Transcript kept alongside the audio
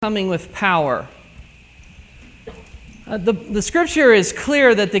coming with power. The scripture is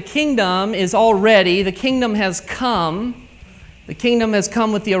clear that the kingdom is already, the kingdom has come. The kingdom has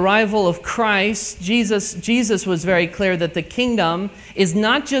come with the arrival of Christ. Jesus was very clear that the kingdom is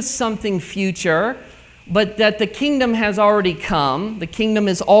not just something future, but that the kingdom has already come. The kingdom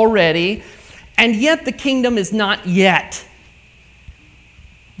is already, and yet the kingdom is not yet.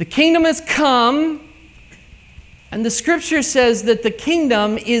 The kingdom has come, and the scripture says that the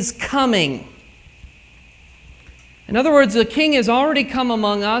kingdom is coming. In other words, the king has already come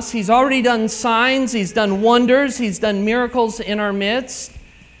among us. He's already done signs. He's done wonders. He's done miracles in our midst.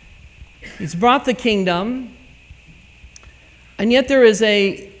 He's brought the kingdom. And yet there is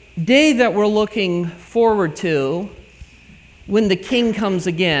a day that we're looking forward to when the king comes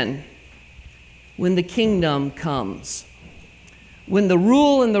again, when the kingdom comes, when the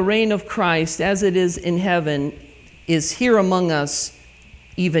rule and the reign of Christ, as it is in heaven, is here among us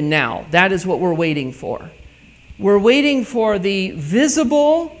even now. That is what we're waiting for. We're waiting for the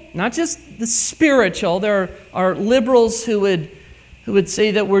visible, not just the spiritual. There are liberals who would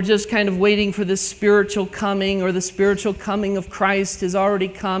say that we're just kind of waiting for the spiritual coming, or the spiritual coming of Christ has already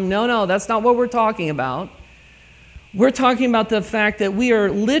come. No, that's not what we're talking about. We're talking about the fact that we are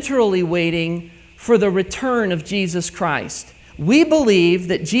literally waiting for the return of Jesus Christ. We believe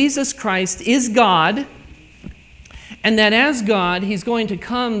that Jesus Christ is God, and that as God, He's going to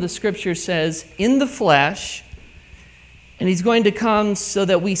come, the scripture says, in the flesh. And He's going to come so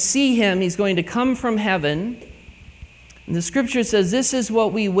that we see Him. He's going to come from heaven. And the scripture says this is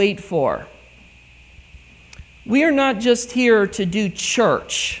what we wait for. We are not just here to do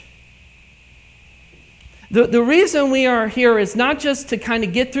church. The reason we are here is not just to kind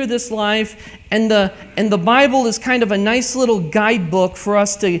of get through this life, and the Bible is kind of a nice little guidebook for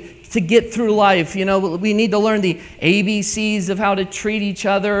us to get through life. You know, we need to learn the ABCs of how to treat each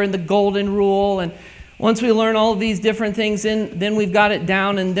other and the golden rule. And once we learn all of these different things, then we've got it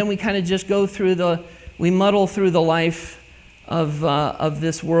down, and then we kind of just go through we muddle through the life of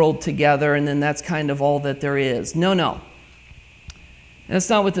this world together, and then that's kind of all that there is. No. That's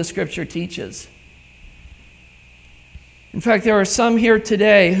not what the scripture teaches. In fact, there are some here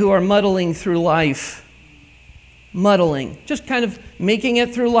today who are muddling through life. Muddling. Just kind of making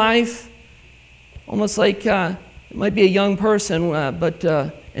it through life. Almost like it might be a young person, but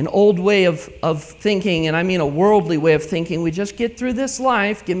an old way of thinking, and I mean a worldly way of thinking. We just get through this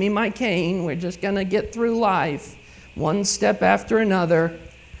life. Give me my cane. We're just going to get through life. One step after another.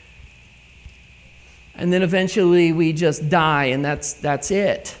 And then eventually we just die, and that's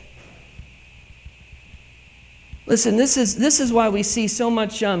it. Listen, this is why we see so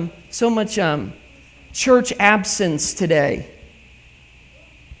much church absence today.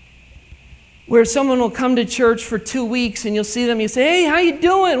 Where someone will come to church for 2 weeks, and you'll see them, you say, hey, how you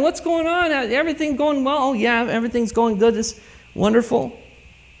doing? What's going on? Everything going well? Oh, yeah, everything's going good. It's wonderful.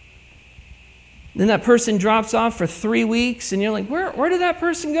 Then that person drops off for 3 weeks, and you're like, where did that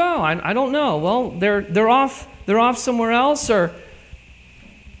person go? I don't know. Well, they're off somewhere else, or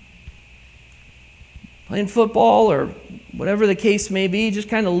playing football, or whatever the case may be, just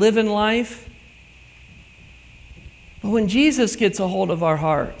kind of living life. But when Jesus gets a hold of our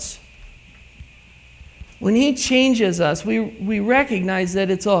hearts, when He changes us, we recognize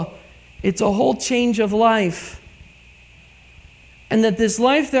that it's a whole change of life. And that this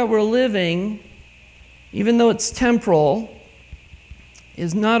life that we're living, even though it's temporal,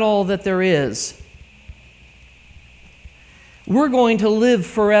 is not all that there is. We're going to live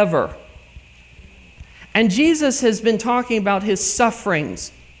forever. And Jesus has been talking about His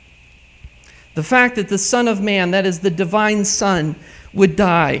sufferings. The fact that the Son of Man, that is the divine Son, would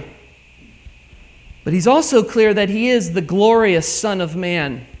die. But He's also clear that He is the glorious Son of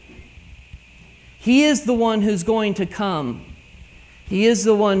Man. He is the one who's going to come. He is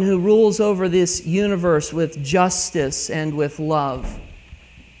the one who rules over this universe with justice and with love.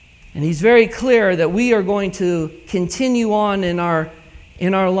 And He's very clear that we are going to continue on in our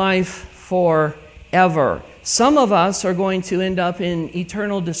life forever. Some of us are going to end up in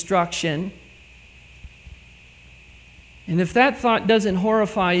eternal destruction. And if that thought doesn't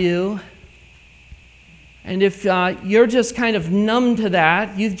horrify you, and if you're just kind of numb to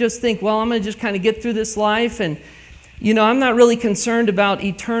that, you just think, well, I'm going to just kind of get through this life, and, I'm not really concerned about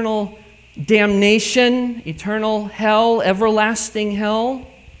eternal damnation, eternal hell, everlasting hell.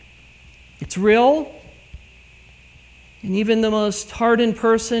 It's real. And even the most hardened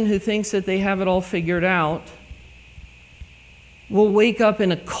person who thinks that they have it all figured out will wake up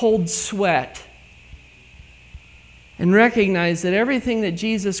in a cold sweat and recognize that everything that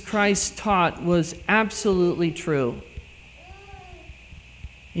Jesus Christ taught was absolutely true.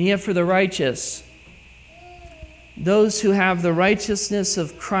 And yet for the righteous, those who have the righteousness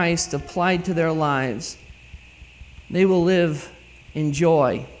of Christ applied to their lives, they will live in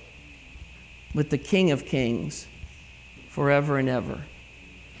joy with the King of Kings forever and ever.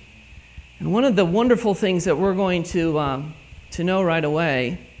 And one of the wonderful things that we're going to know right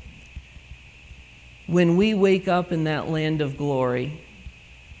away, when we wake up in that land of glory,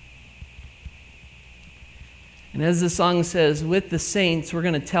 and as the song says, with the saints, we're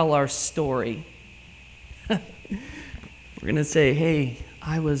going to tell our story. We're going to say, hey,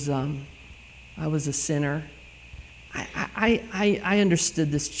 I was a sinner. I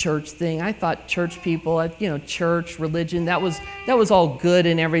understood this church thing. I thought church people, church, religion, that was all good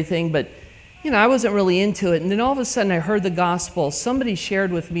and everything, but I wasn't really into it. And then all of a sudden I heard the gospel. Somebody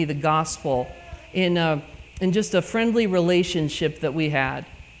shared with me the gospel in just a friendly relationship that we had.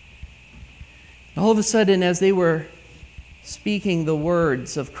 All of a sudden, as they were speaking the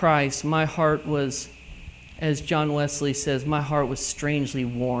words of Christ, my heart was, as John Wesley says, my heart was strangely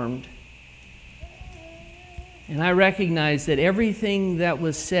warmed. And I recognized that everything that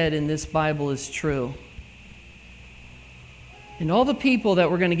was said in this Bible is true. And all the people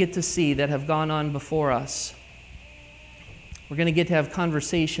that we're going to get to see that have gone on before us, we're going to get to have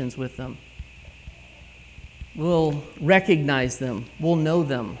conversations with them. We'll recognize them. We'll know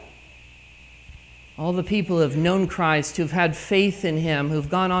them. All the people who have known Christ, who've had faith in Him, who've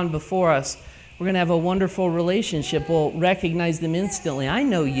gone on before us, we're going to have a wonderful relationship. We'll recognize them instantly. I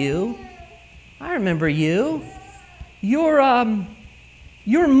know you. I remember you. You're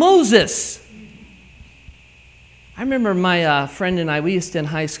Moses. I remember my friend and I, we used to in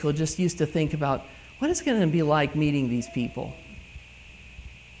high school, just used to think about what it's going to be like meeting these people.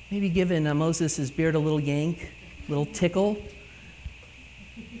 Maybe giving Moses' beard a little yank, a little tickle.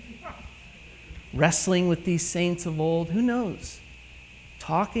 Wrestling with these saints of old, who knows?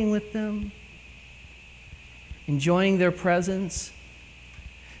 Talking with them, enjoying their presence.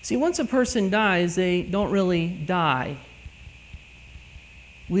 See, once a person dies, they don't really die.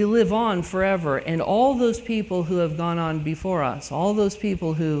 We live on forever, and all those people who have gone on before us, all those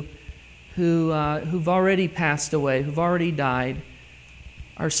people who've already passed away, who've already died,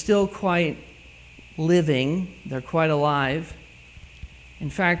 are still quite living. They're quite alive. In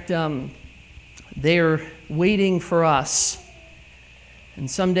fact, they're waiting for us. And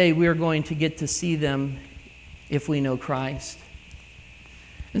someday we're going to get to see them if we know Christ.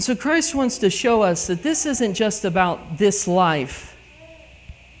 And so Christ wants to show us that this isn't just about this life.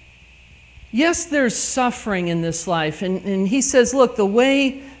 Yes, there's suffering in this life. And he says, look, the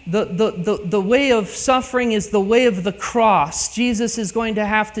way of suffering is the way of the cross. Jesus is going to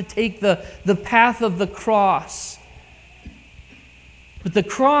have to take the path of the cross. But the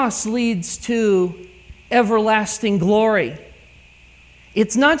cross leads to everlasting glory.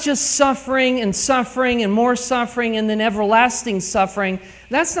 It's not just suffering and more suffering and then everlasting suffering.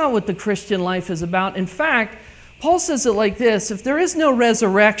 That's not what the Christian life is about. In fact, Paul says it like this: if there is no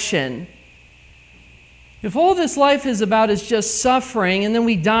resurrection, if all this life is about is just suffering and then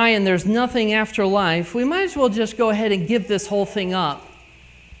we die and there's nothing after life, we might as well just go ahead and give this whole thing up.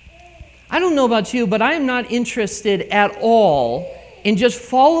 I don't know about you, but I am not interested at all in just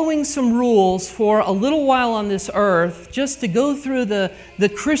following some rules for a little while on this earth, just to go through the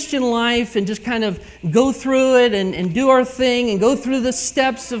Christian life and just kind of go through it and do our thing and go through the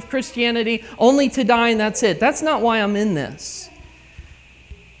steps of Christianity only to die and that's it. That's not why I'm in this.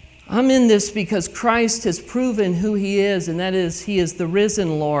 I'm in this because Christ has proven who He is, and that is He is the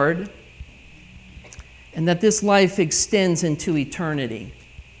risen Lord, and that this life extends into eternity.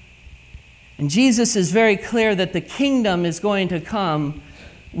 And Jesus is very clear that the kingdom is going to come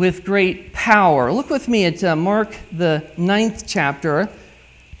with great power. Look with me at Mark, the 9th chapter.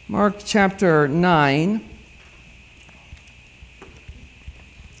 Mark chapter 9.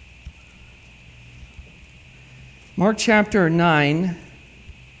 Mark chapter 9,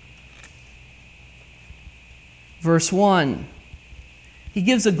 verse 1. He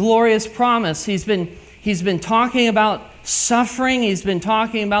gives a glorious promise. He's been talking about suffering. He's been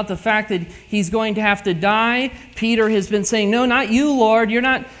talking about the fact that He's going to have to die. Peter has been saying, no, not you, Lord. You're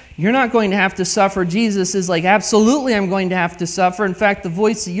not going to have to suffer. Jesus is like, absolutely, I'm going to have to suffer. In fact, the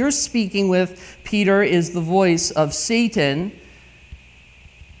voice that you're speaking with, Peter, is the voice of Satan.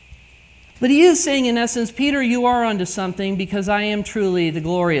 But he is saying, in essence, Peter, you are onto something, because I am truly the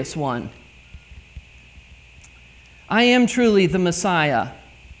glorious one. I am truly the Messiah.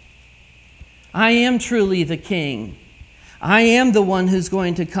 I am truly the King. I am the one who's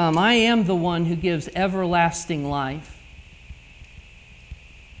going to come. I am the one who gives everlasting life.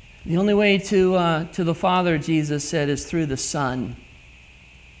 The only way to the Father, Jesus said, is through the Son.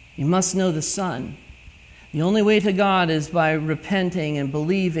 You must know the Son. The only way to God is by repenting and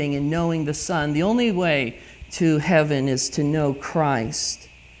believing and knowing the Son. The only way to heaven is to know Christ.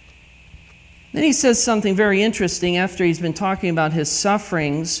 Then he says something very interesting after he's been talking about his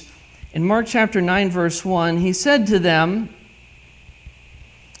sufferings. In Mark chapter 9, verse 1, he said to them,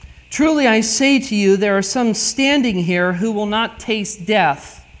 "Truly I say to you, there are some standing here who will not taste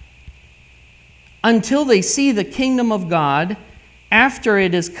death until they see the kingdom of God after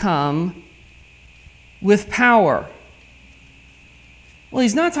it has come with power." Well,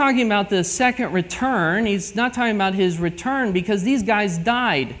 he's not talking about the second return. He's not talking about his return because these guys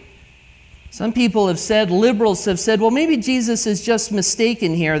died. Some people have said, liberals have said, well, maybe Jesus is just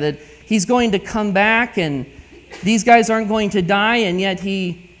mistaken here, that he's going to come back and these guys aren't going to die, and yet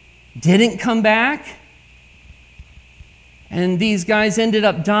he didn't come back. And these guys ended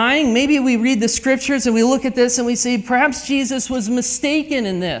up dying. Maybe we read the scriptures and we look at this and we say, perhaps Jesus was mistaken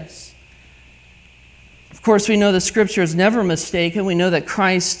in this. Of course, we know the scripture is never mistaken. We know that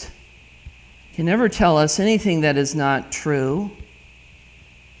Christ can never tell us anything that is not true.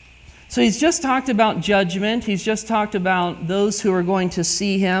 So he's just talked about judgment. He's just talked about those who are going to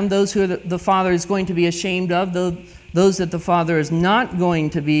see him, those who the Father is going to be ashamed of, those that the Father is not going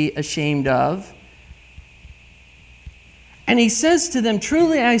to be ashamed of. And he says to them,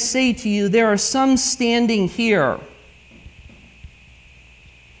 "Truly I say to you, there are some standing here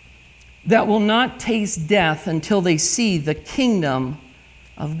that will not taste death until they see the kingdom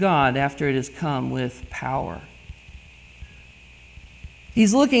of God after it has come with power."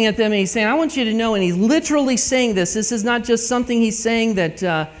 He's looking at them and he's saying, I want you to know, and he's literally saying this. This is not just something he's saying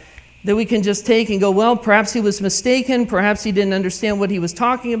that we can just take and go, well, perhaps he was mistaken. Perhaps he didn't understand what he was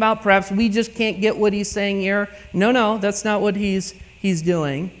talking about. Perhaps we just can't get what he's saying here. No, that's not what he's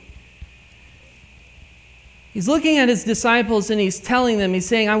doing. He's looking at his disciples and he's telling them, he's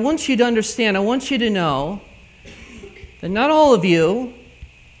saying, I want you to understand, I want you to know that not all of you,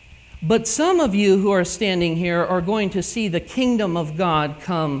 but some of you who are standing here are going to see the kingdom of God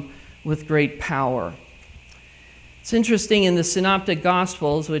come with great power. It's interesting, in the Synoptic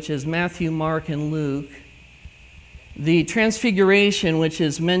Gospels, which is Matthew, Mark, and Luke, the transfiguration which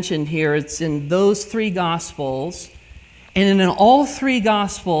is mentioned here, it's in those three Gospels. And in all three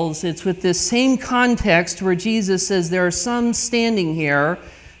Gospels, it's with this same context where Jesus says there are some standing here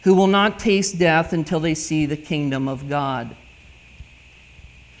who will not taste death until they see the kingdom of God.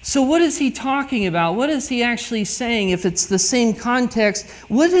 So what is he talking about? What is he actually saying? If it's the same context,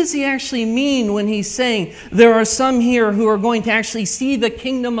 what does he actually mean when he's saying there are some here who are going to actually see the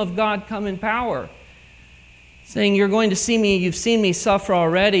kingdom of God come in power? Saying you're going to see me, you've seen me suffer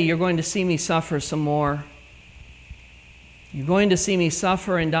already, you're going to see me suffer some more. You're going to see me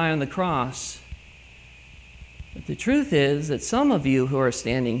suffer and die on the cross. But the truth is that some of you who are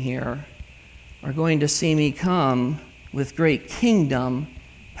standing here are going to see me come with great kingdom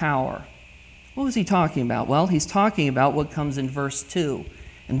power. What was he talking about? Well, he's talking about what comes in verse 2.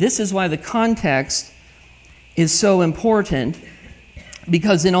 And this is why the context is so important,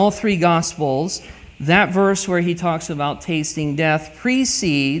 because in all three Gospels, that verse where he talks about tasting death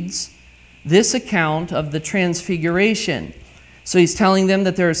precedes this account of the transfiguration. So he's telling them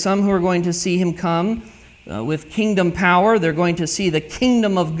that there are some who are going to see him come with kingdom power. They're going to see the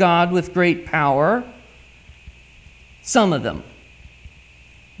kingdom of God with great power. Some of them.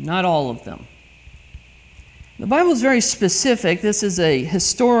 Not all of them. The Bible is very specific. This is a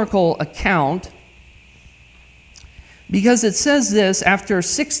historical account because it says this after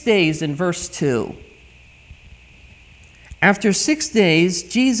 6 days in verse 2. After 6 days,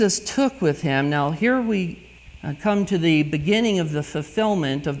 Jesus took with him. Now here we come to the beginning of the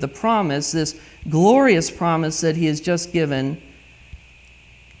fulfillment of the promise, this glorious promise that he has just given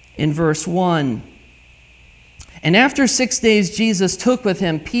in verse 1. And after 6 days, Jesus took with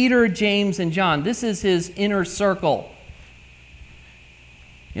him Peter, James, and John. This is his inner circle.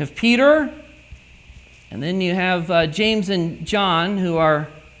 You have Peter, and then you have James and John, who are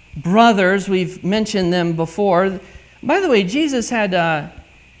brothers. We've mentioned them before. By the way, Jesus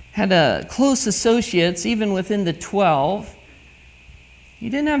had close associates, even within the 12. He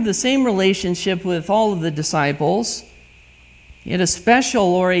didn't have the same relationship with all of the disciples. He had a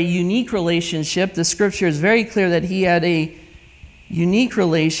special or a unique relationship. The scripture is very clear that he had a unique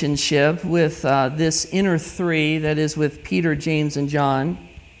relationship with this inner three, that is with Peter, James, and John.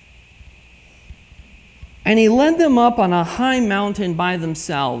 And he led them up on a high mountain by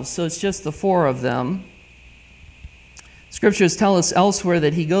themselves. So it's just the four of them. Scriptures tell us elsewhere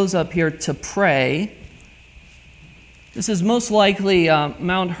that he goes up here to pray. This is most likely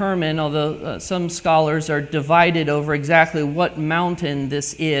Mount Hermon, although some scholars are divided over exactly what mountain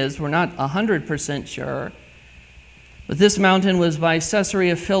this is. We're not 100% sure. But this mountain was by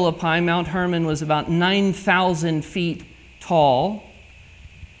Caesarea Philippi. Mount Hermon was about 9,000 feet tall.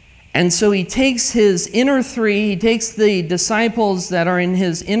 And so he takes his inner three, he takes the disciples that are in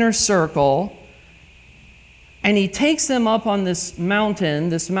his inner circle, and he takes them up on this mountain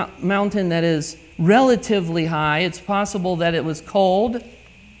that is relatively high. It's possible that it was cold.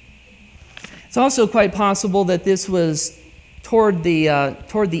 It's also quite possible that this was toward the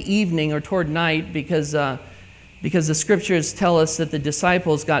evening or toward night, because the scriptures tell us that the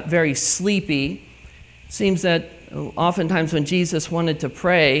disciples got very sleepy. It seems that oftentimes when Jesus wanted to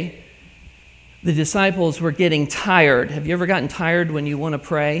pray, the disciples were getting tired. Have you ever gotten tired when you want to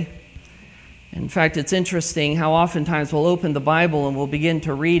pray? In fact, it's interesting how oftentimes we'll open the Bible and we'll begin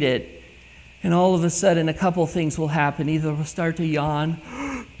to read it, and all of a sudden a couple things will happen. Either we'll start to yawn,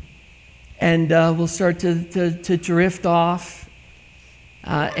 and we'll start to drift off,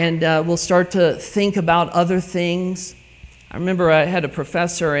 and we'll start to think about other things. I remember I had a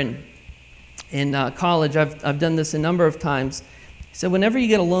professor in college. I've done this a number of times. He said, whenever you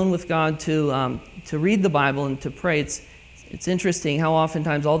get alone with God to read the Bible and to pray, it's interesting how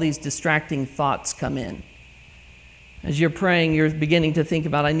oftentimes all these distracting thoughts come in. As you're praying, you're beginning to think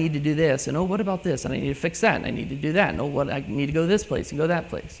about, I need to do this, and oh, what about this? And I need to fix that, and I need to do that, and oh, I need to go this place and go that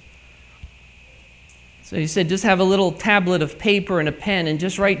place. So he said, just have a little tablet of paper and a pen and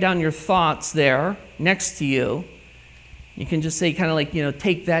just write down your thoughts there next to you. You can just say kind of like,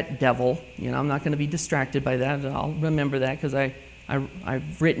 take that, devil. I'm not going to be distracted by that. I'll remember that because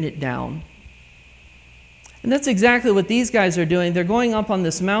I've written it down. And that's exactly what these guys are doing. They're going up on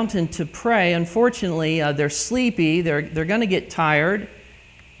this mountain to pray. Unfortunately, they're sleepy. They're going to get tired.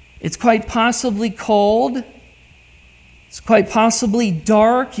 It's quite possibly cold. It's quite possibly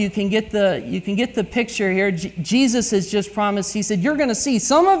dark. You can get the picture here. Jesus has just promised. He said, you're going to see,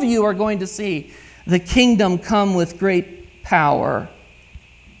 some of you are going to see the kingdom come with great power.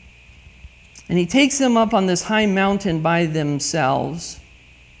 And he takes them up on this high mountain by themselves.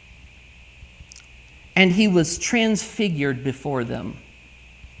 And he was transfigured before them.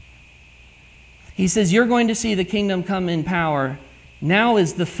 He says, you're going to see the kingdom come in power. Now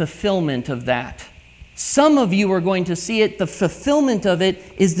is the fulfillment of that. Some of you are going to see it. The fulfillment of it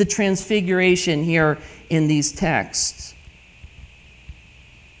is the transfiguration here in these texts.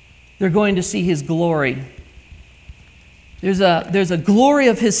 They're going to see his glory. There's a glory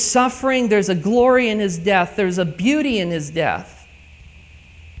of his suffering. There's a glory in his death. There's a beauty in his death.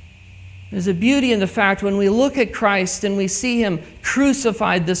 There's a beauty in the fact when we look at Christ and we see him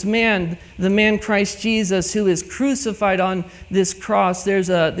crucified, this man, the man Christ Jesus, who is crucified on this cross, there's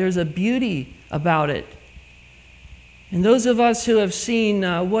a beauty about it. And those of us who have seen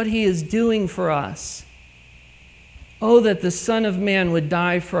what he is doing for us, oh, that the Son of Man would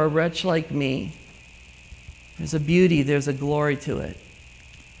die for a wretch like me. There's a beauty, there's a glory to it.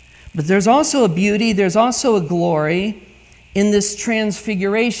 But there's also a beauty, there's also a glory in this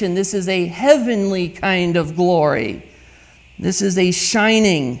transfiguration. This is a heavenly kind of glory. This is a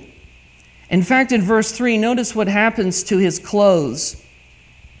shining. In fact, in verse 3, notice what happens to his clothes.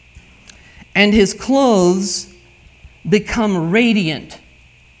 And his clothes become radiant.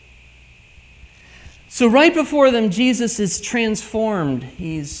 So right before them, Jesus is transformed.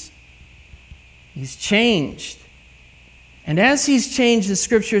 He's changed. And as he's changed, the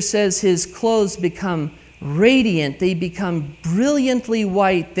scripture says his clothes become radiant. They become brilliantly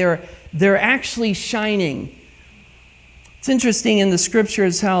white. They're actually shining. It's interesting in the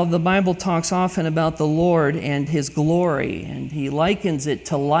scriptures how the Bible talks often about the Lord and his glory, and he likens it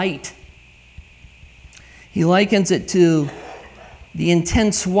to light. He likens it to the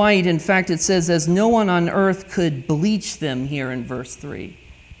intense white. In fact, it says, as no one on earth could bleach them here in verse 3.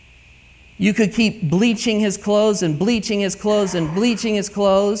 You could keep bleaching his clothes and bleaching his clothes and bleaching his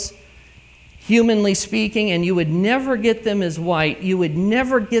clothes, humanly speaking, and you would never get them as white. You would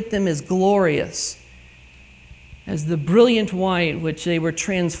never get them as glorious as the brilliant white which they were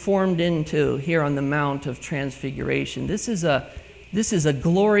transformed into here on the Mount of Transfiguration. This is a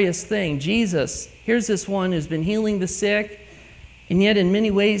glorious thing. Jesus, here's this one who's been healing the sick, and yet in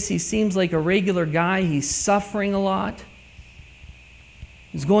many ways he seems like a regular guy. He's suffering a lot.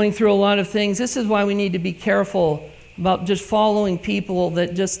 He's going through a lot of things. This is why we need to be careful about just following people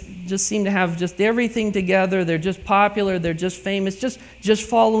that just seem to have just everything together. They're just popular. They're just famous. Just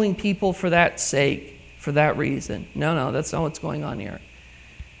following people for that sake, for that reason. No, that's not what's going on here.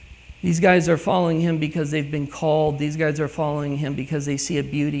 These guys are following him because they've been called. These guys are following him because they see a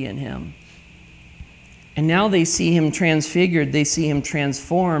beauty in him. And now they see him transfigured, they see him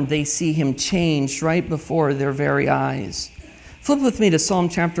transformed, they see him changed right before their very eyes. Flip with me to Psalm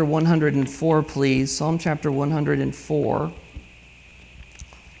chapter 104, please. Psalm chapter 104.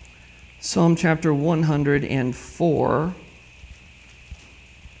 Psalm chapter 104.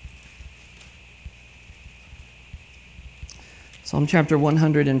 Psalm chapter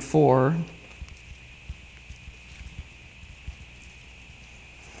 104.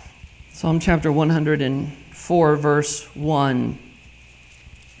 Psalm chapter 104, verse 1.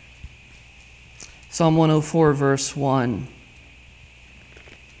 Psalm 104, verse 1.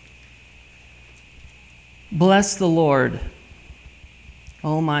 Bless the Lord,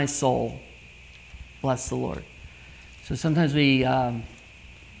 O my soul. Bless the Lord. So sometimes we come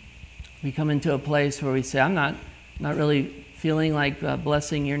into a place where we say, I'm not really feeling like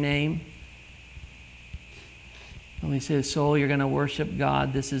blessing your name. And we say, soul, you're going to worship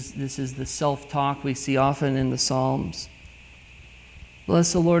God. This is the self-talk we see often in the Psalms.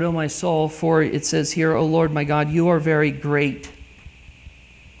 Bless the Lord, O my soul, for it says here, O Lord my God, you are very great.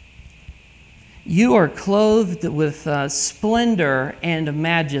 You are clothed with splendor and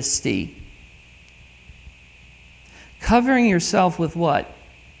majesty. Covering yourself with what?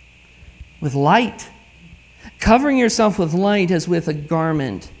 With light. Covering yourself with light as with a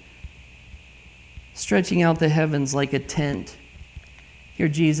garment. Stretching out the heavens like a tent. Here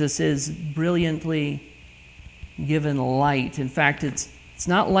Jesus is brilliantly given light. In fact, it's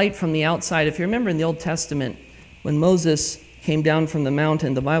not light from the outside. If you remember in the Old Testament, when Moses came down from the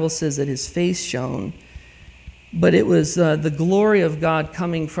mountain, the Bible says that his face shone. But it was the glory of God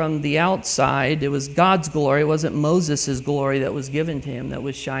coming from the outside. It was God's glory. It wasn't Moses' glory that was given to him that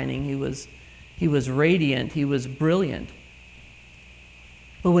was shining. He was radiant. He was brilliant.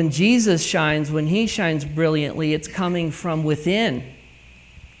 But when Jesus shines, when he shines brilliantly, it's coming from within.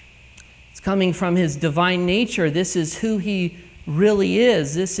 It's coming from his divine nature. This is who he really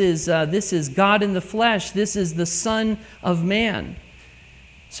is. This is God in the flesh. This is the Son of Man.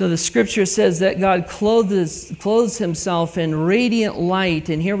 So the scripture says that God clothes himself in radiant light.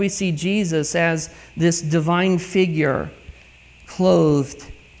 And here we see Jesus as this divine figure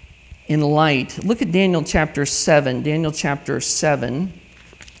clothed in light. Look at Daniel chapter 7. Daniel chapter 7.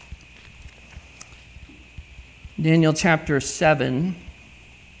 Daniel chapter 7.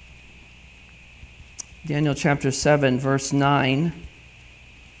 Daniel chapter 7, verse 9.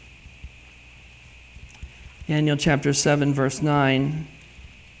 Daniel chapter 7, verse 9.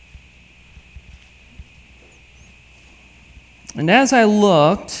 And as I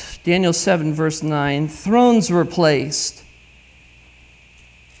looked, Daniel 7, verse 9, thrones were placed,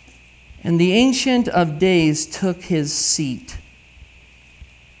 and the Ancient of Days took his seat.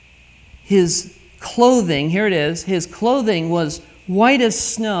 His clothing, here it is, his clothing was white as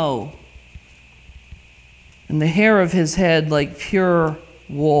snow, and the hair of his head like pure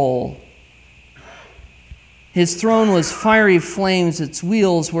wool. His throne was fiery flames, its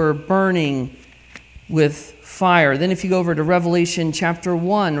wheels were burning with fire. Then if you go over to Revelation chapter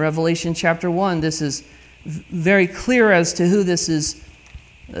 1, this is very clear as to who this is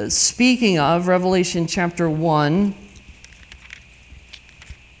speaking of. Revelation chapter 1.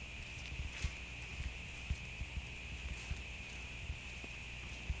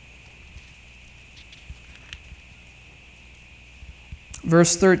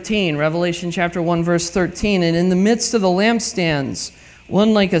 Verse 13, Revelation chapter 1, verse 13. And in the midst of the lampstands,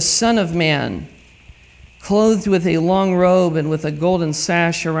 one like a son of man, clothed with a long robe and with a golden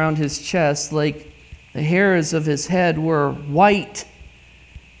sash around his chest, like the hairs of his head were white,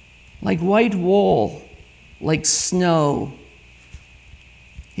 like white wool, like snow.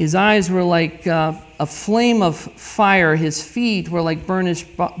 His eyes were like a flame of fire. His feet were like burnished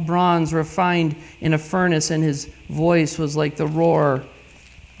bronze refined in a furnace, and his voice was like the roar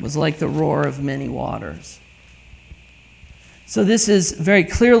of many waters. So this is very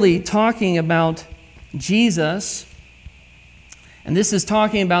clearly talking about Jesus, and this is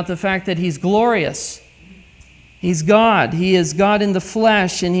talking about the fact that he's glorious. He's God. He is God in the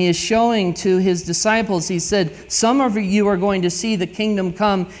flesh, and he is showing to his disciples, he said, some of you are going to see the kingdom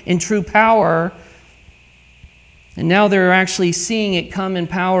come in true power. And now they're actually seeing it come in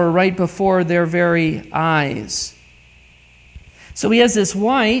power right before their very eyes. So he has this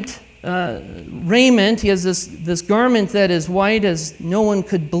white raiment. He has this garment that is white as no one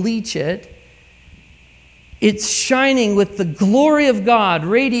could bleach it. It's shining with the glory of God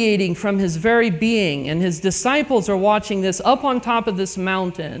radiating from his very being. And his disciples are watching this up on top of this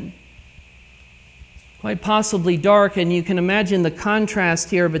mountain. Quite possibly dark, and you can imagine the contrast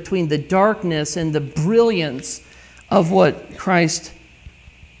here between the darkness and the brilliance of what Christ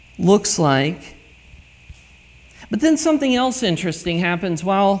looks like. But then something else interesting happens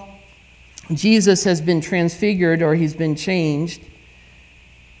while Jesus has been transfigured, or he's been changed.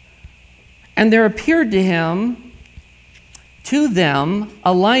 And there appeared to them,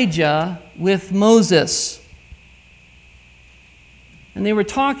 Elijah with Moses. And they were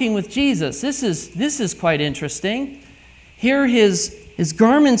talking with Jesus. This is quite interesting. Here his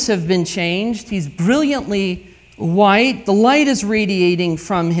garments have been changed. He's brilliantly white. The light is radiating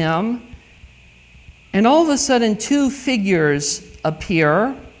from him. And all of a sudden, two figures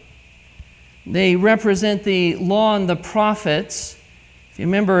appear. They represent the law and the prophets. If you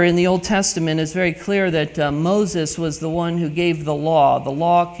remember in the Old Testament, it's very clear that Moses was the one who gave the law. The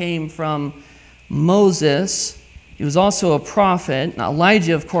law came from Moses. He was also a prophet. Now,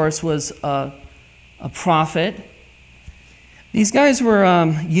 Elijah, of course, was a prophet. These guys were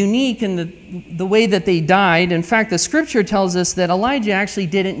unique in the way that they died. In fact, the scripture tells us that Elijah actually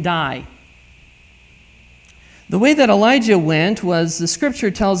didn't die. The way that Elijah went was, the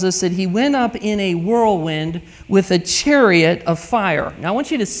scripture tells us that he went up in a whirlwind with a chariot of fire. Now I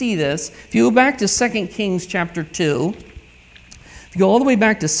want you to see this. If you go back to 2 Kings chapter 2, if you go all the way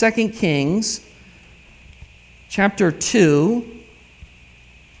back to 2 Kings chapter 2,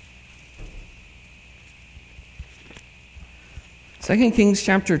 Second Kings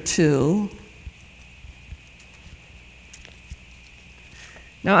chapter 2.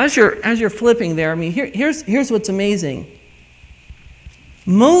 Now, as you're flipping there, I mean, here's what's amazing.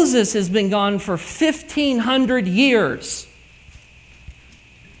 Moses has been gone for 1,500 years.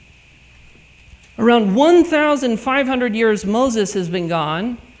 Around 1,500 years Moses has been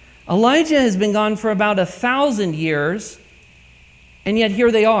gone. Elijah has been gone for about 1,000 years. And yet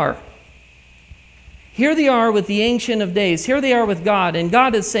here they are. Here they are with the Ancient of Days. Here they are with God. And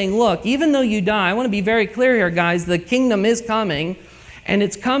God is saying, look, even though you die, I want to be very clear here, guys, the kingdom is coming. And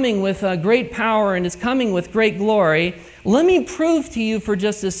it's coming with great power, and it's coming with great glory. Let me prove to you for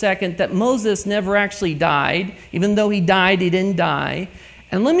just a second that Moses never actually died. Even though he died, he didn't die.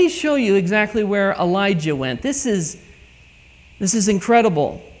 And let me show you exactly where Elijah went. This is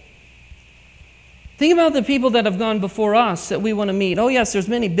incredible. Think about the people that have gone before us that we want to meet. Oh yes, there's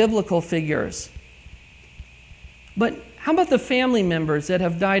many biblical figures. But how about the family members that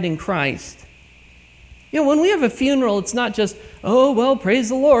have died in Christ? You know, when we have a funeral, it's not just, oh, well, praise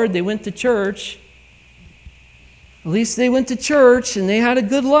the Lord, they went to church. At least they went to church and they had a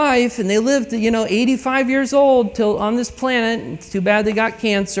good life and they lived, 85 years old till on this planet. It's too bad they got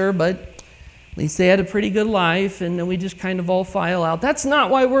cancer, but at least they had a pretty good life, and then we just kind of all file out. That's not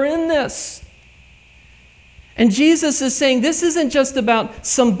why we're in this. And Jesus is saying this isn't just about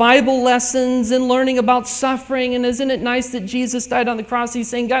some Bible lessons and learning about suffering, and isn't it nice that Jesus died on the cross? He's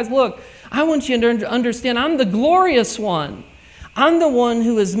saying, guys, look, I want you to understand I'm the glorious one. I'm the one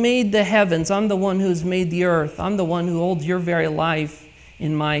who has made the heavens. I'm the one who has made the earth. I'm the one who holds your very life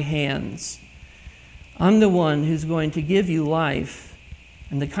in my hands. I'm the one who's going to give you life,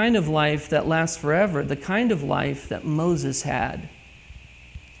 and the kind of life that lasts forever, the kind of life that Moses had.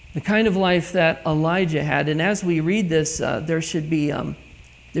 The kind of life that Elijah had. And as we read this, there should be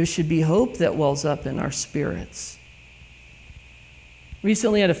hope that wells up in our spirits.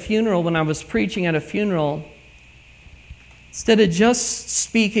 Recently at a funeral, when I was preaching at a funeral, instead of just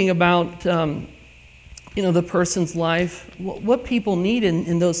speaking about the person's life, what people need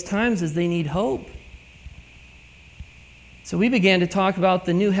in those times is they need hope. So we began to talk about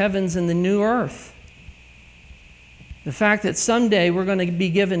the new heavens and the new earth. The fact that someday we're going to be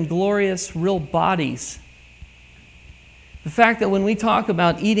given glorious, real bodies. The fact that when we talk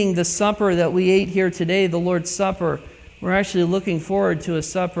about eating the supper that we ate here today, the Lord's Supper, we're actually looking forward to a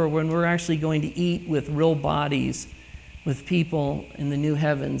supper when we're actually going to eat with real bodies, with people in the new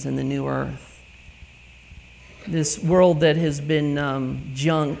heavens and the new earth. This world that has been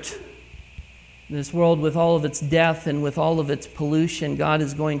junked, this world with all of its death and with all of its pollution, God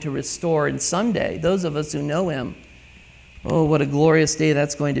is going to restore. And someday, those of us who know Him, oh, what a glorious day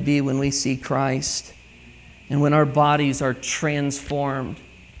that's going to be when we see Christ and when our bodies are transformed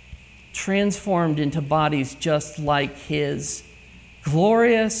into bodies just like His.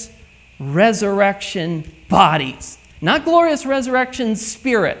 Glorious resurrection bodies. Not glorious resurrection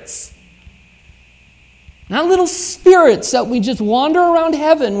spirits. Not little spirits that we just wander around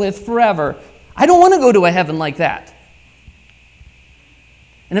heaven with forever. I don't want to go to a heaven like that.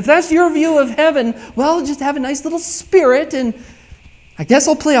 And if that's your view of heaven, well, just have a nice little spirit, and I guess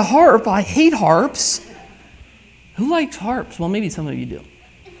I'll play a harp. I hate harps. Who likes harps? Well, maybe some of you do.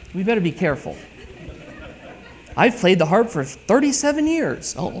 We better be careful. I've played the harp for 37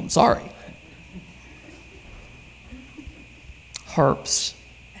 years. Oh, I'm sorry. Harps.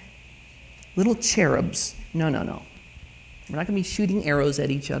 Little cherubs. No. We're not going to be shooting arrows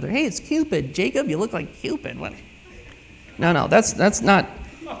at each other. Hey, it's Cupid. Jacob, you look like Cupid. What? No, that's not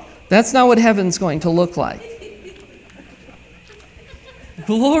what heaven's going to look like.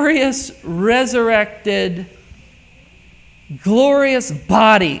 Glorious, resurrected, glorious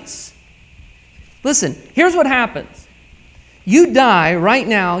bodies. Listen, here's what happens. You die right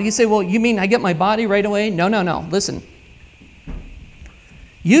now. You say, well, you mean I get my body right away? No. Listen.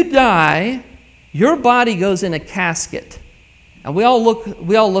 You die, your body goes in a casket. And we all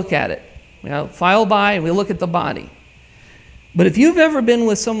look at it. File by and we look at the body. But if you've ever been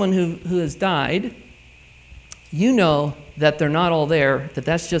with someone who has died, you know that they're not all there,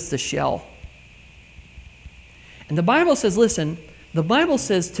 that's just the shell. And the Bible says, listen, the Bible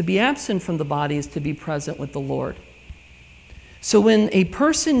says to be absent from the body is to be present with the Lord. So when a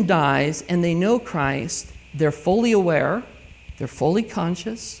person dies and they know Christ, they're fully aware, they're fully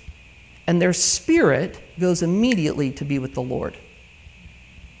conscious, and their spirit goes immediately to be with the Lord.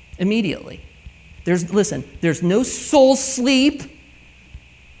 Immediately. There's no soul sleep.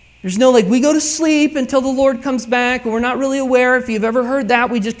 There's no we go to sleep until the Lord comes back, and we're not really aware. If you've ever heard that,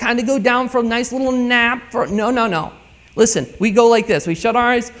 we just kind of go down for a nice little nap. No. Listen, we go like this. We shut our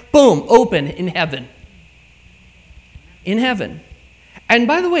eyes, boom, open in heaven. In heaven. And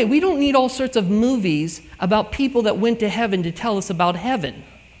by the way, we don't need all sorts of movies about people that went to heaven to tell us about heaven.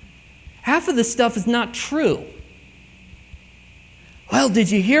 Half of this stuff is not true. Well,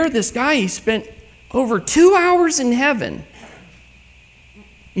 did you hear this guy? He spent over 2 hours in heaven.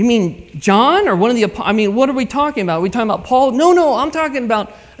 You mean John or one of the apostles? What are we talking about? Are we talking about Paul? No, I'm talking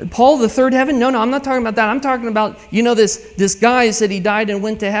about Paul, the third heaven. No, I'm not talking about that. I'm talking about, this guy said he died and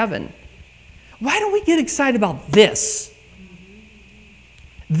went to heaven. Why don't we get excited about this?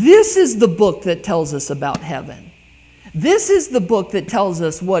 This is the book that tells us about heaven. This is the book that tells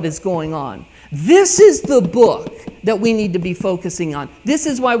us what is going on. This is the book that we need to be focusing on. This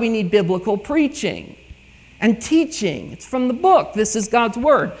is why we need biblical preaching and teaching. It's from the book. This is God's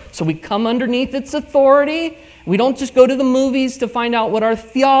word. So we come underneath its authority. We don't just go to the movies to find out what our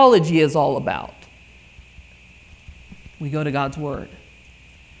theology is all about. We go to God's word.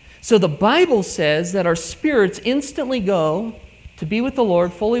 So the Bible says that our spirits instantly go to be with the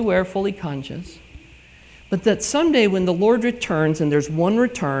Lord, fully aware, fully conscious. But that someday when the Lord returns, and there's one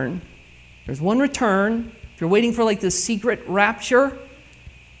return, if you're waiting for this secret rapture,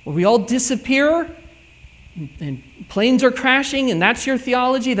 where we all disappear, and planes are crashing, and that's your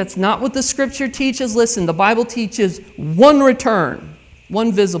theology, that's not what the Scripture teaches. Listen, the Bible teaches one return,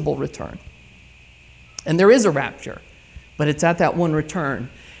 one visible return. And there is a rapture, but it's at that one return.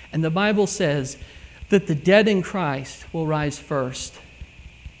 And the Bible says that the dead in Christ will rise first.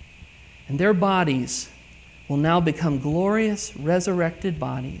 And their bodies will now become glorious, resurrected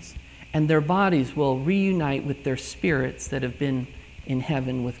bodies. And their bodies will reunite with their spirits that have been in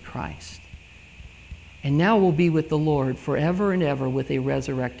heaven with Christ. And now we'll be with the Lord forever and ever with a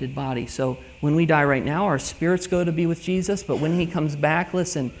resurrected body. So when we die right now, our spirits go to be with Jesus. But when he comes back,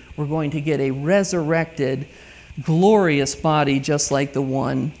 listen, we're going to get a resurrected, glorious body just like the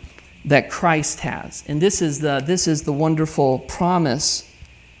one that Christ has. And this is the wonderful promise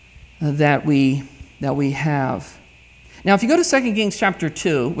that we have. Now, if you go to 2 Kings chapter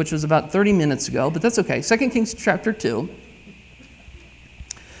 2, which was about 30 minutes ago, but that's okay. 2 Kings chapter 2.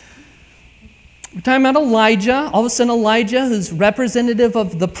 We're talking about Elijah. All of a sudden, Elijah, who's representative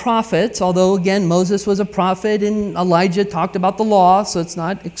of the prophets, although, again, Moses was a prophet and Elijah talked about the law, so it's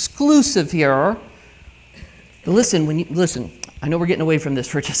not exclusive here. But listen, I know we're getting away from this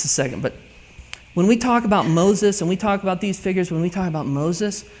for just a second, but when we talk about Moses and we talk about these figures, when we talk about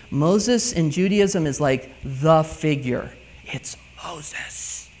Moses in Judaism is like the figure. It's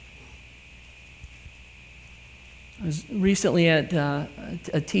Moses. I was recently at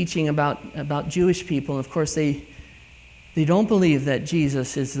a teaching about Jewish people, and of course they don't believe that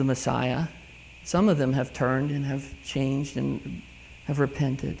Jesus is the Messiah. Some of them have turned and have changed and have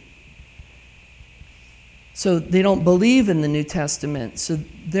repented. So they don't believe in the New Testament. So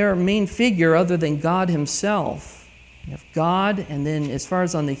their main figure, other than God himself, you have God, and then as far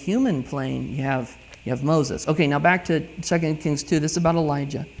as on the human plane, you have Moses. Okay, now back to 2 Kings 2. This is about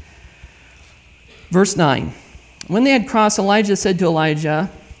Elijah. Verse 9. When they had crossed, Elijah said to Elijah,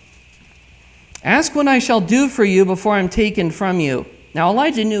 "Ask what I shall do for you before I'm taken from you." Now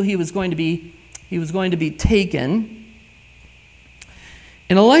Elijah knew he was going to be taken.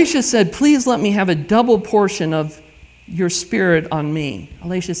 And Elisha said, "Please let me have a double portion of your spirit on me."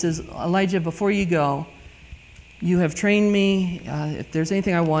 Elisha says, "Elijah, before you go, you have trained me. If there's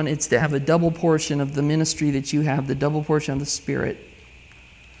anything I want, it's to have a double portion of the ministry that you have, the double portion of the Spirit."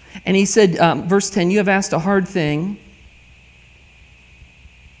 And he said, verse 10, you have asked a hard thing.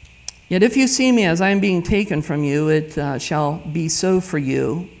 Yet if you see me as I am being taken from you, it shall be so for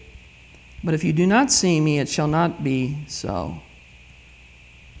you. But if you do not see me, it shall not be so.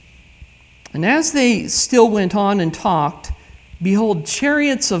 And as they still went on and talked, behold,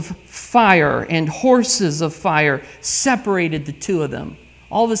 chariots of fire and horses of fire separated the two of them.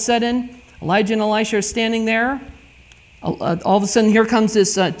 All of a sudden, Elijah and Elisha are standing there. All of a sudden, here comes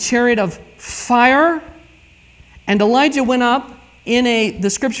this chariot of fire. And Elijah went up the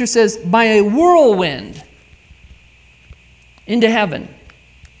scripture says, by a whirlwind into heaven.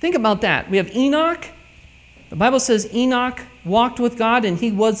 Think about that. We have Enoch. The Bible says Enoch walked with God and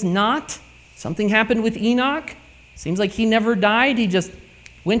he was not. Something happened with Enoch. Seems like he never died. He just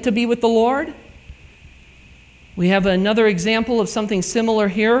went to be with the Lord. We have another example of something similar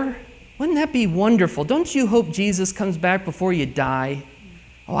here. Wouldn't that be wonderful? Don't you hope Jesus comes back before you die?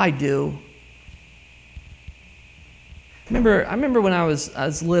 Oh, I do. I remember when I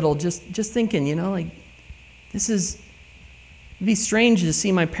was little, just thinking, it'd be strange to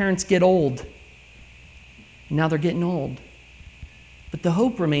see my parents get old. Now they're getting old. But the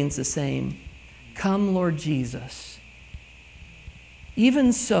hope remains the same. Come, Lord Jesus.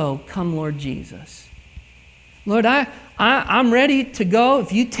 Even so, come, Lord Jesus. Lord, I'm ready to go.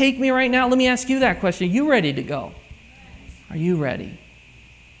 If you take me right now, let me ask you that question. Are you ready to go? Are you ready?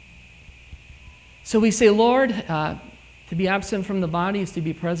 So we say, Lord, to be absent from the body is to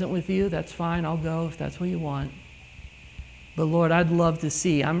be present with you. That's fine. I'll go if that's what you want. But Lord, I'd love to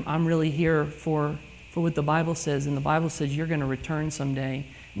see. I'm really here for what the Bible says. And the Bible says you're going to return someday.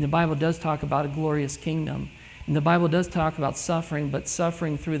 And the Bible does talk about a glorious kingdom. And the Bible does talk about suffering, but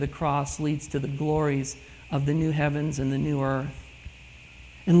suffering through the cross leads to the glories of the new heavens and the new earth.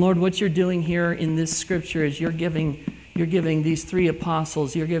 And Lord, what you're doing here in this scripture is you're giving these three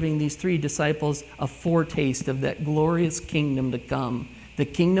apostles, you're giving these three disciples a foretaste of that glorious kingdom to come. The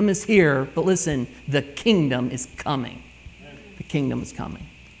kingdom is here, but listen, the kingdom is coming. The kingdom is coming.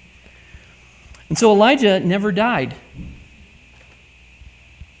 And so Elijah never died.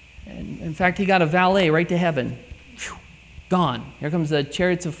 And in fact, he got a valet right to heaven. Whew, gone. Here comes the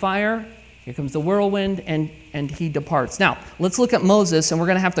chariots of fire. Here comes the whirlwind, and he departs. Now, let's look at Moses, and we're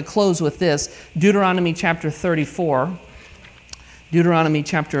going to have to close with this. Deuteronomy chapter 34. Deuteronomy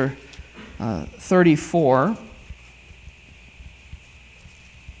chapter 34.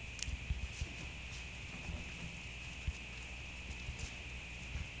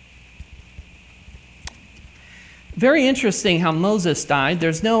 Very interesting how Moses died.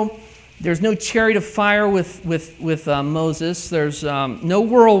 There's no chariot of fire with Moses. There's no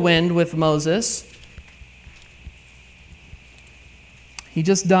whirlwind with Moses. He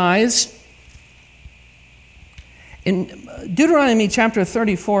just dies. In Deuteronomy chapter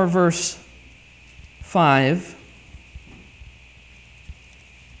 34, verse 5,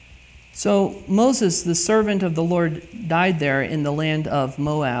 so Moses, the servant of the Lord, died there in the land of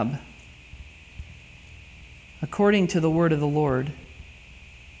Moab, according to the word of the Lord.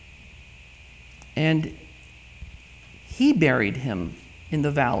 And he buried him in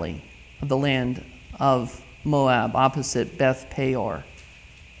the valley of the land of Moab, opposite Beth Peor.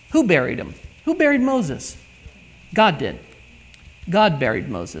 Who buried him? Who buried Moses? God did. God buried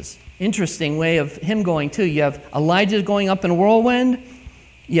Moses. Interesting way of him going too. You have Elijah going up in a whirlwind.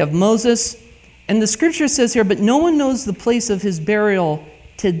 You have Moses. And the scripture says here, but no one knows the place of his burial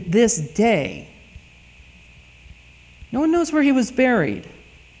to this day. No one knows where he was buried.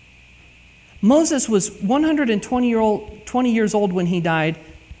 Moses was 120 years old when he died,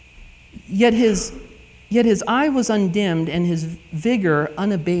 yet his eye was undimmed and his vigor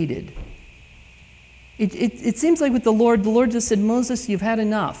unabated. It seems like with the Lord just said, Moses, you've had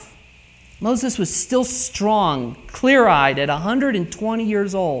enough. Moses was still strong, clear-eyed at 120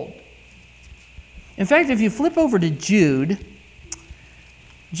 years old. In fact, if you flip over to Jude,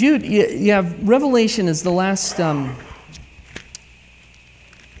 you have Revelation is the last...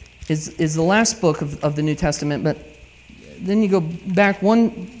 is the last book of the New Testament, but then you go back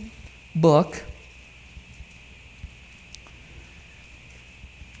one book.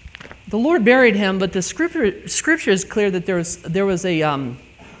 The Lord buried him, but the scripture is clear that there was a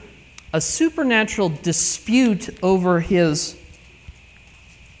supernatural dispute over his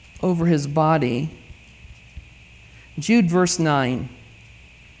body. Jude verse 9.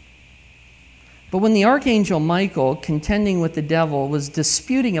 But when the archangel Michael, contending with the devil, was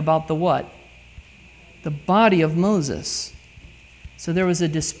disputing about the what? The body of Moses. So there was a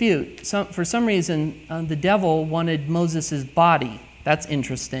dispute. For some reason, the devil wanted Moses' body. That's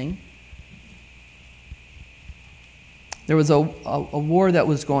interesting. There was a war that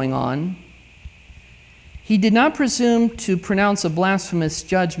was going on. He did not presume to pronounce a blasphemous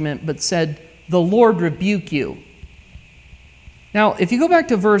judgment, but said, "The Lord rebuke you." Now, if you go back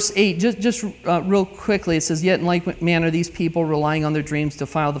to verse 8, just real quickly, it says, "Yet in like manner these people, relying on their dreams,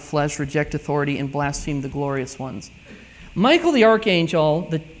 defile the flesh, reject authority, and blaspheme the glorious ones." Michael the archangel,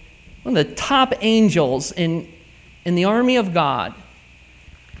 one of the top angels in the army of God,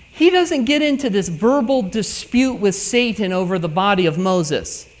 he doesn't get into this verbal dispute with Satan over the body of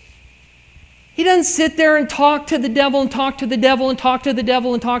Moses. He doesn't sit there and talk to the devil and talk to the devil and talk to the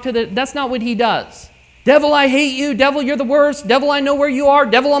devil and talk to the... That's not what he does. Devil, I hate you. Devil, you're the worst. Devil, I know where you are.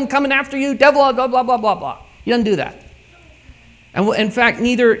 Devil, I'm coming after you. Devil, blah, blah, blah, blah, blah. He doesn't do that. And in fact,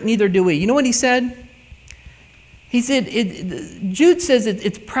 neither do we. You know what he said? He said, Jude says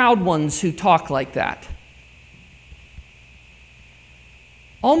it's proud ones who talk like that.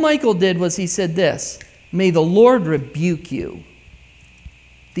 All Michael did was he said this, "May the Lord rebuke you."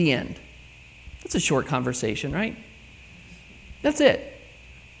 The end. That's a short conversation, right? That's it.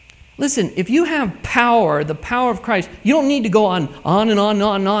 Listen, if you have power, the power of Christ, you don't need to go on and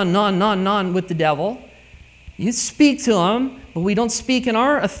on with the devil. You speak to him, but we don't speak in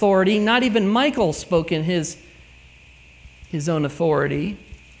our authority. Not even Michael spoke in his own authority.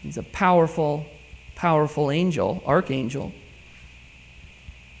 He's a powerful angel, archangel.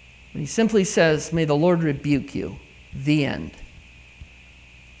 But he simply says, "May the Lord rebuke you." The end.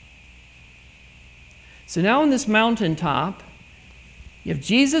 So now on this mountaintop, you have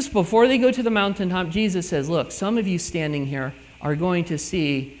Jesus. Before they go to the mountaintop, Jesus says, "Look, some of you standing here are going to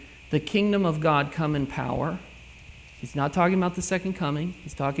see the kingdom of God come in power." He's not talking about the second coming.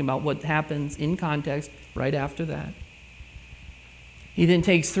 He's talking about what happens in context right after that. He then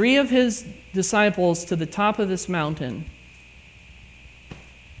takes 3 of his disciples to the top of this mountain.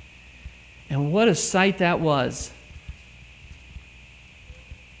 And what a sight that was.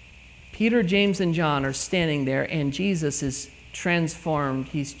 Peter, James, and John are standing there, and Jesus is transformed.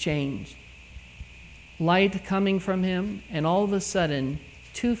 He's changed. Light coming from him, and all of a sudden,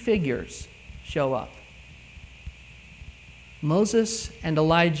 2 figures show up. Moses and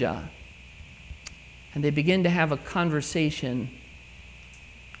Elijah. And they begin to have a conversation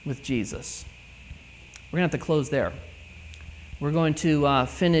with Jesus. We're going to have to close there. We're going to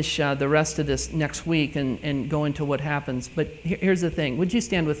finish the rest of this next week and go into what happens. But here's the thing. Would you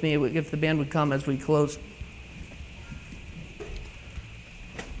stand with me if the band would come as we close?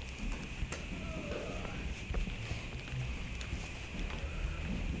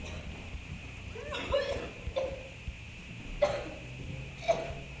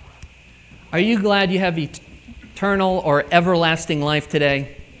 Are you glad you have eternal or everlasting life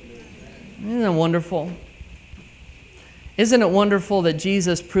today? Isn't that wonderful? Isn't it wonderful that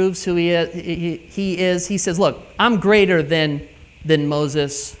Jesus proves who he is? He says, "Look, I'm greater than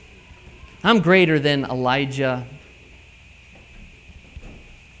Moses. I'm greater than Elijah."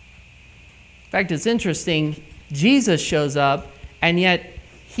 In fact, it's interesting. Jesus shows up, and yet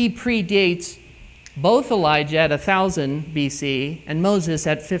he predates both Elijah at 1000 BC and Moses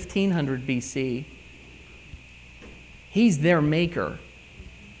at 1500 BC. He's their maker.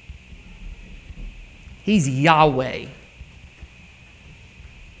 He's Yahweh.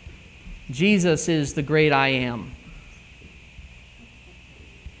 Jesus is the great I am.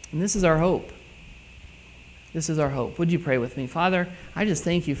 And this is our hope. This is our hope. Would you pray with me? Father, I just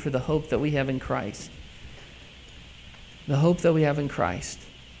thank you for the hope that we have in Christ. The hope that we have in Christ.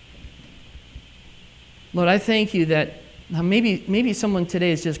 Lord, I thank you that maybe someone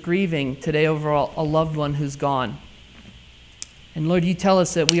today is just grieving today over a loved one who's gone. And Lord, you tell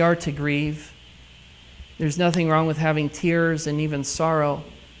us that we are to grieve. There's nothing wrong with having tears and even sorrow.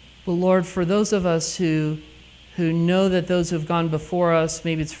 But Lord, for those of us who know that those who've gone before us,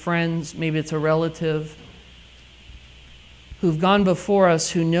 maybe it's friends, maybe it's a relative, who've gone before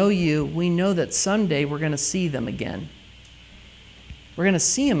us, who know you, we know that someday we're going to see them again. We're going to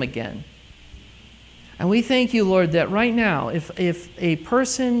see them again. And we thank you, Lord, that right now, if a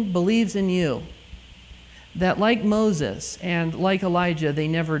person believes in you, that like Moses and like Elijah, they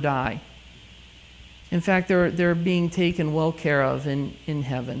never die. In fact, they're being taken well care of in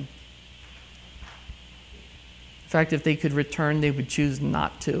heaven. In fact, if they could return, they would choose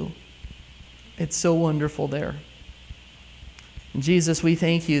not to. It's so wonderful there. And Jesus, we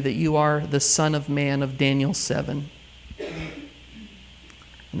thank you that you are the Son of Man of Daniel 7.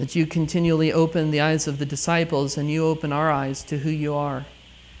 And that you continually open the eyes of the disciples and you open our eyes to who you are.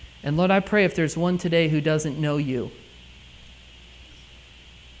 And Lord, I pray if there's one today who doesn't know you,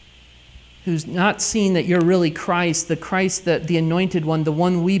 who's not seen that you're really Christ, the anointed one, the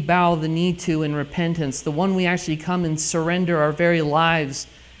one we bow the knee to in repentance, the one we actually come and surrender our very lives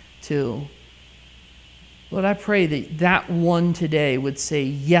to. Lord, I pray that that one today would say,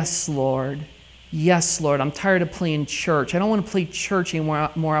 yes, Lord. Yes, Lord. I'm tired of playing church. I don't want to play church anymore.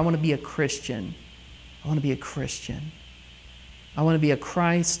 I want to be a Christian. I want to be a Christian. I want to be a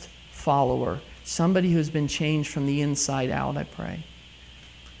Christ follower, somebody who's been changed from the inside out, I pray.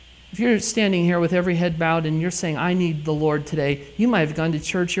 If you're standing here with every head bowed and you're saying, I need the Lord today, you might have gone to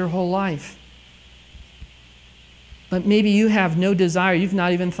church your whole life. But maybe you have no desire. You've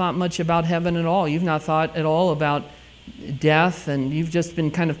not even thought much about heaven at all. You've not thought at all about death, and you've just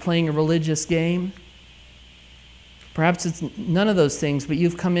been kind of playing a religious game. Perhaps it's none of those things, but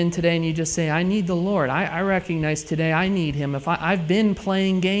you've come in today and you just say, I need the Lord. I recognize today I need Him. I've been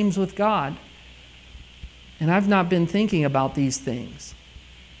playing games with God, and I've not been thinking about these things.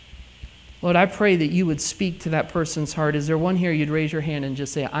 Lord, I pray that you would speak to that person's heart. Is there one here you'd raise your hand and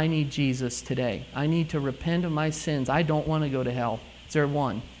just say, I need Jesus today. I need to repent of my sins. I don't want to go to hell. Is there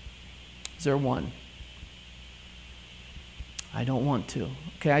one? Is there one? I don't want to.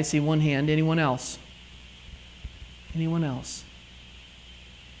 Okay, I see one hand. Anyone else? Anyone else?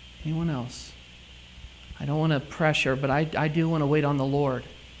 Anyone else? I don't want to pressure, but I do want to wait on the Lord.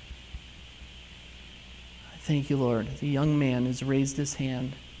 Thank you, Lord. The young man has raised his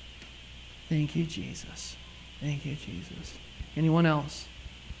hand. Thank you, Jesus. Thank you, Jesus. Anyone else?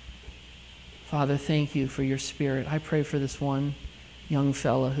 Father, thank you for your Spirit. I pray for this one young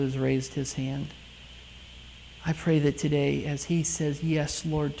fella who's raised his hand. I pray that today, as he says, yes,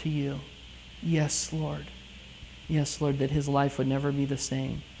 Lord, to you, yes, Lord, that his life would never be the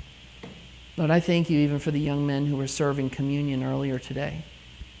same. Lord, I thank you even for the young men who were serving communion earlier today.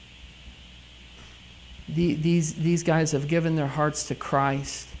 These guys have given their hearts to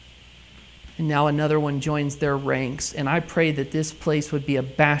Christ. And now another one joins their ranks. And I pray that this place would be a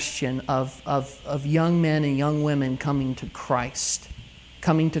bastion of young men and young women coming to Christ.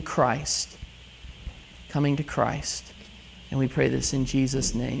 Coming to Christ. Coming to Christ. And we pray this in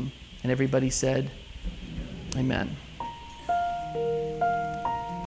Jesus' name. And everybody said, amen.